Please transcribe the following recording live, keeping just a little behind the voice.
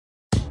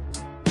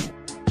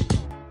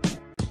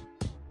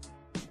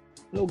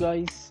Hello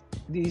guys,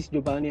 this is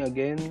Giovanni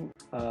again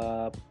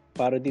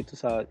para dito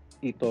sa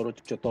Etoro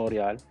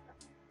tutorial.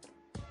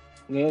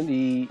 Ngayon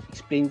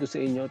i-explain ko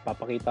sa inyo,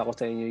 papakita ko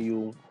sa inyo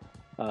yung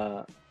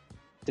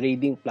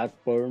trading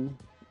platform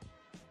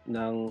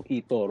ng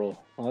Etoro.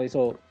 Okay,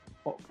 so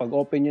pag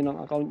open nyo ng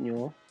account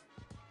nyo,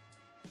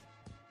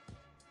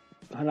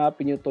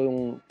 hanapin nyo to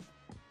yung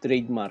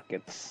trade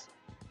markets.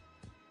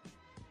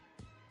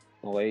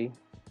 Okay,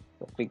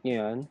 so click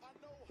nyo yan.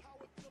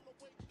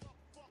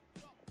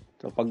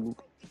 So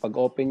pag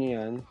open nyo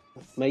yan,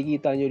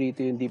 makikita nyo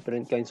dito yung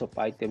different kinds of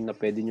item na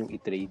pwede nyo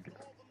i-trade.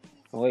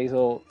 Okay,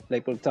 so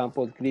like for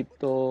example,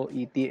 crypto,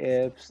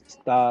 ETFs,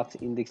 stocks,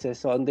 indexes.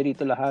 So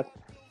andito lahat.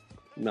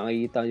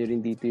 Makikita nyo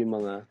rin dito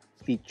yung mga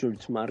featured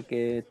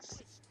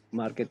markets,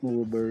 market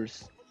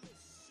movers,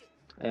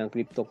 ayan,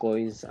 crypto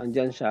coins.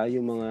 Andyan siya,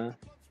 yung mga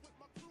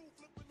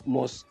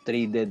most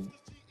traded.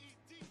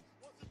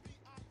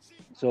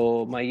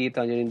 So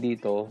makikita nyo rin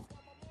dito,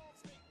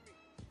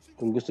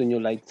 kung gusto nyo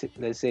like,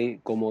 let's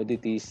say,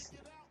 commodities,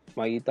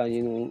 makikita nyo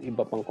yung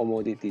iba pang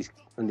commodities.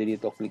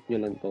 Andito, click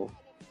nyo lang to.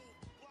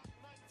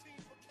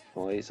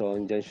 Okay, so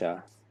andyan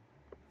siya.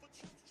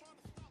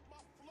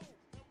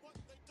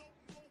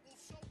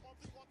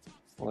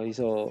 Okay,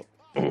 so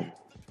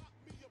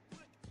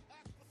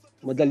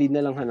madali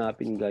na lang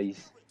hanapin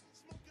guys.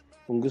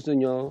 Kung gusto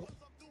nyo,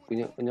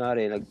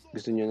 kunyari,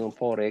 gusto nyo ng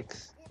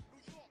forex,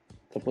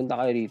 so punta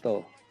kayo rito,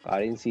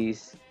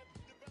 currencies.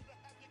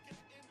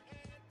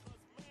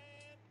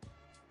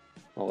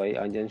 Okay,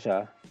 andyan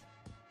siya.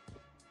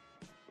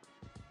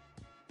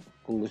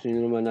 Kung gusto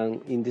nyo naman ng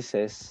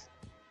indices,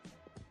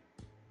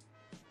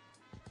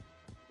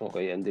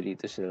 okay,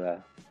 andito sila.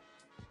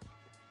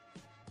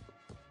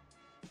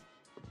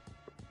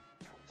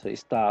 So,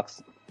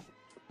 stocks.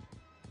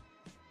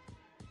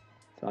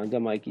 So,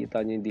 andyan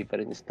makikita nyo yung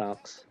different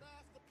stocks.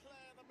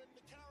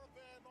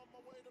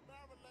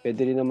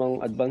 Pwede rin namang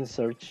advanced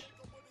search.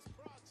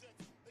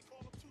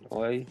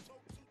 Okay.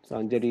 So,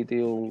 andyan dito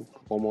yung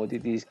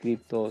commodities,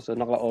 crypto. So,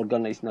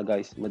 naka-organize na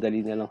guys. Madali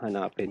na lang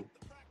hanapin.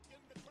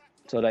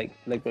 So, like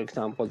for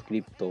example,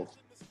 crypto.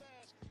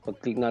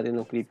 Pag-click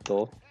natin ng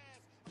crypto,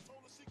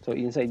 so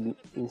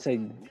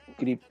inside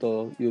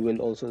crypto, you will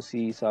also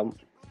see some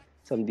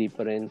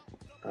different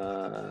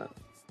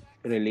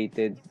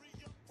related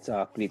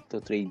sa crypto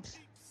trades.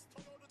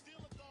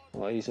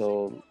 Okay,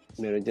 so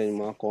meron dyan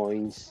yung mga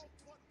coins.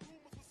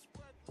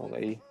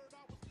 Okay.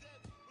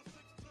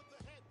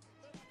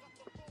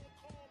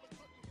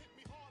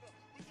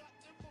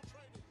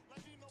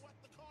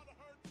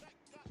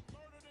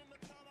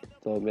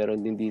 So meron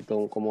din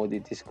ditong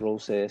commodities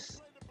crosses.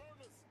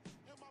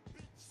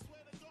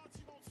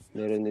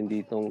 Meron din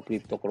ditong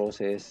crypto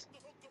crosses.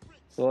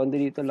 So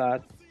andito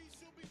lahat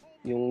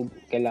yung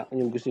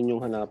gusto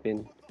niyo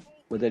hanapin.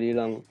 Madali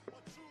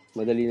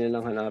na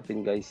lang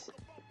hanapin guys.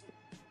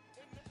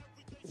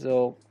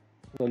 So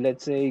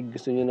let's say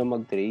gusto niyo na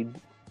mag-trade.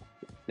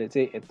 Let's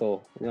say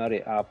ito,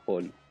 kunyari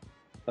Apple.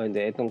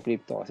 Hindi, itong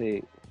crypto kasi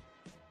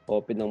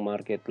open ng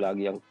market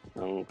lagi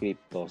ang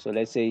crypto. So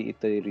let's say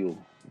Ethereum.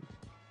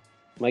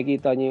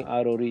 Makikita niyo yung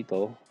arrow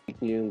rito. Click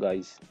niyo yung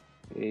guys.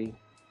 Okay.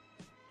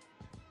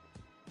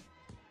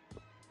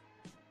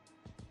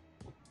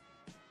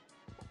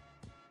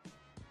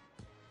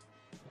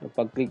 So,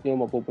 pag-click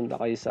nyo, mapupunta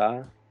kayo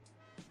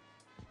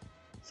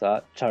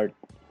sa chart.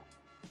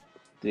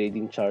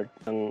 Trading chart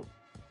ng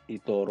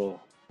Etoro.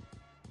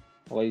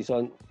 Okay,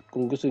 so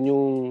kung gusto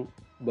nyo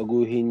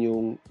baguhin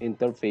yung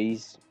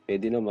interface,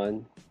 pwede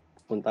naman.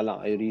 Punta lang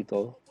kayo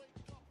rito.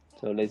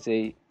 So, let's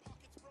say,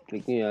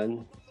 click nyo yan.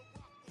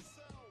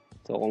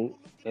 So, kung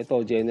ito,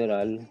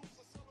 general,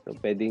 so,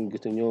 pwedeng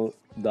gusto nyo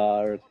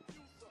dark.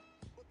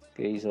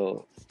 Okay,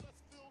 so,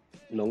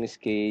 long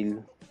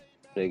scale,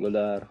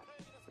 regular.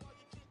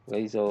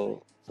 Okay,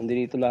 so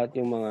andito lahat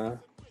yung mga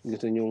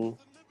gusto nyong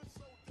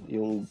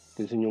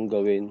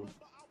gawin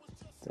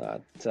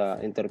sa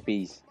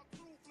interface.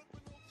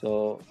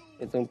 So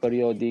itong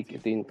periodic,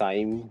 ito yung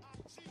time.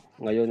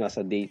 Ngayon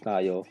nasa day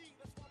tayo.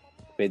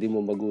 Pwede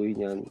mo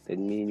baguhin yan,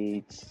 10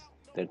 minutes,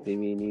 30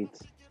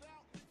 minutes.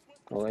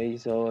 Okay,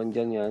 so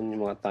andyan yan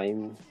yung mga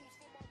time.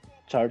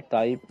 Chart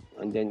type,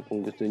 andyan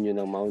kung gusto nyo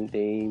ng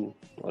mountain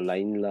o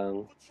line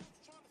lang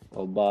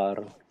o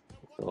bar.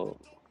 So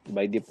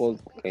by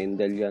default,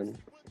 candle yan.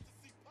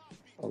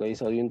 Okay,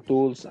 so yung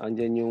tools,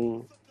 andyan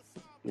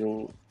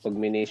yung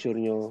pag-measure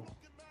nyo.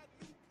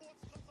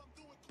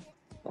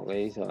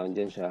 Okay, so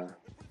andyan siya.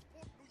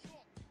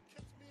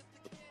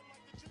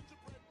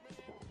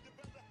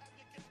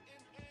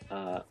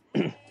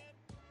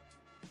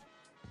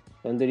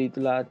 So andito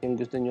lahat yung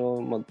gusto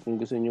nyo, kung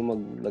gusto nyo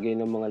maglagay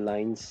ng mga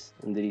lines,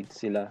 andito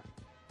sila.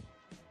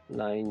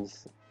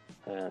 Lines.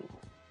 Ayan.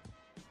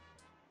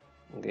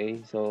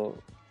 Okay, so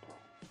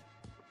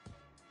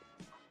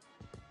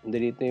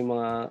dito yung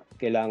mga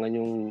kailangan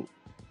yung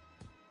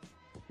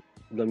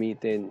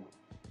gamitin.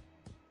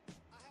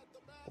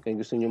 Okay,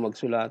 gusto nyo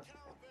magsulat.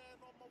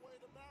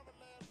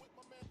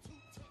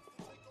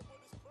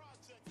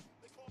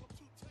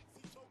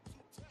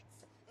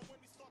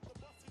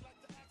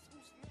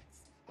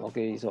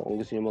 Okay, so kung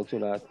gusto niyo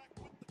magsulat,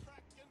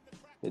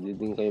 pwede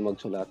din kayo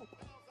magsulat.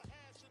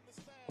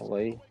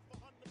 Okay?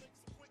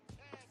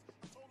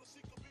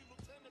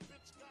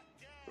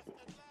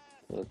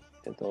 So,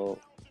 ito.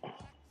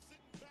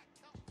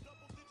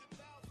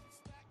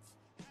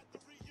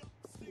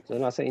 So,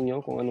 nasa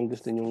inyo kung anong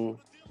gusto nyong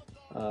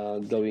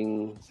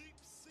gawing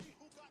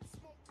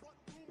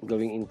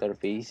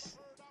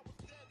interface.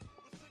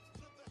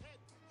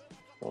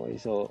 Okay,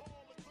 so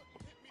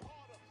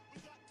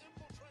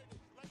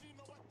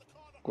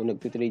kung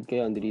nagtitrade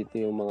kayo, andito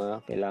yung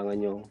mga kailangan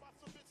nyo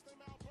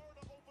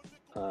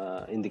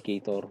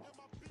indicator.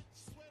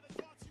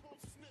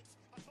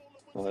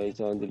 Okay,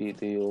 so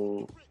andito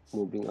yung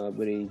moving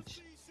average.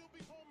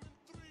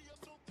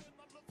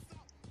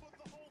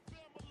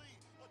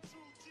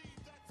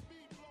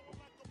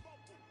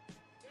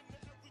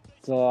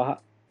 So,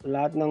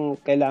 lahat ng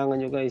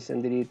kailangan nyo guys,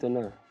 andito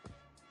na.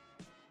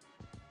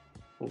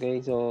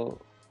 Okay, so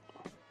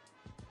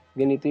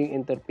ganito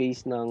yung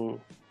interface ng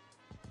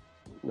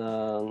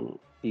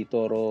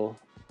Etoro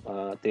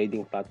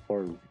trading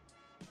platform.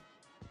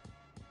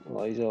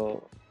 Okay,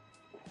 so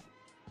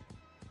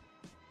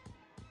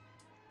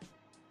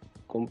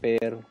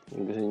compare,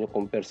 kung gusto niyo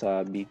compare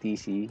sa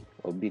BTC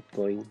o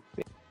Bitcoin.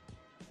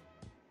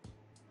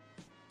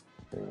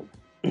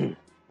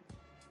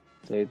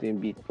 So ito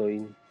yung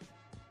Bitcoin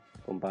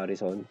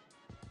comparison.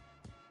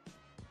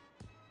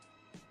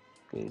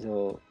 Okay,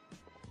 so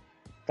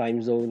time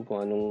zone,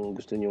 kung anong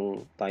gusto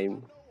nyong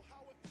time.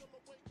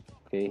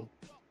 Okay.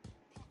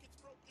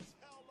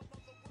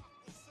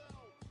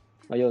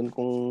 Ngayon,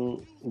 kung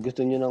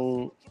gusto nyo ng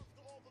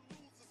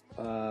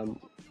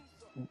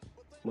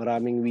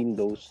maraming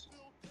windows,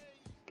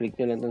 click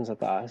nyo lang dun sa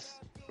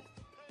taas.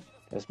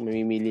 Tapos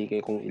mamimili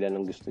kayo kung ilan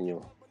ang gusto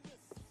nyo.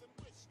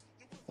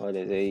 O,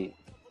 let's say,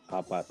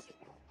 4.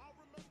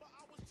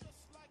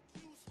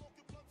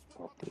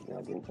 Okay,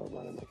 natin ito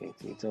para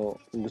makikita. So,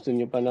 kung gusto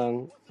nyo pa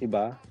ng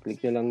iba,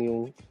 click nyo lang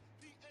yung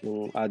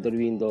other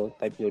window,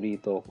 type nyo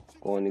rito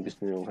kung ano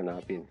gusto nyo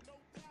hanapin.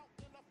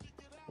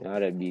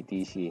 Kunwari,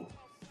 BTC.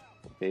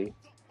 Okay.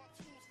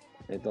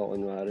 Ito,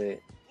 kunwari,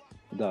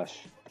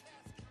 Dash.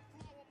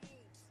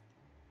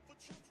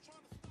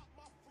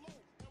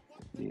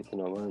 Dito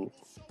naman,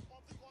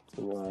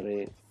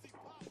 kunwari,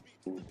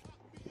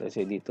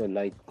 kasi dito,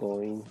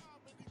 Litecoin.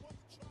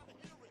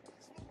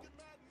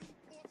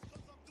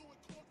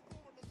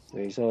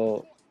 Okay,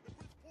 so,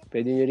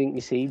 pwede nyo ring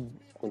i-save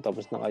kung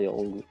tapos na kayo,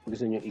 kung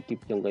gusto nyo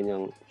i-keep yung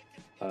ganyang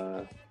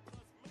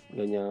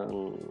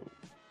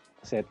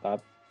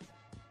setup.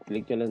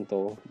 Click nyo lang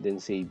to, then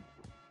save.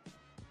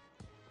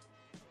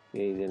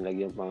 Okay, then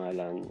lagyan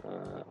pangalan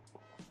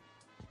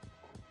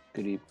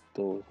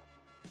crypto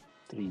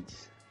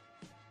trades.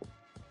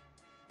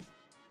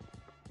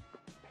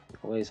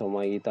 Okay, so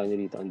makikita nyo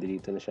dito,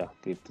 andito na siya,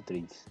 crypto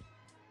trades.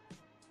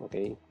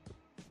 Okay.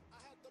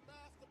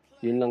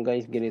 Yun lang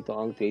guys, ganito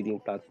ang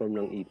trading platform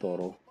ng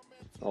Etoro.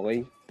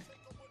 Okay.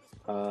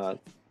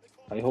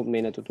 I hope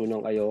may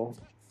natutunan kayo.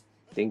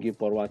 Thank you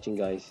for watching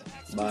guys.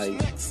 Bye.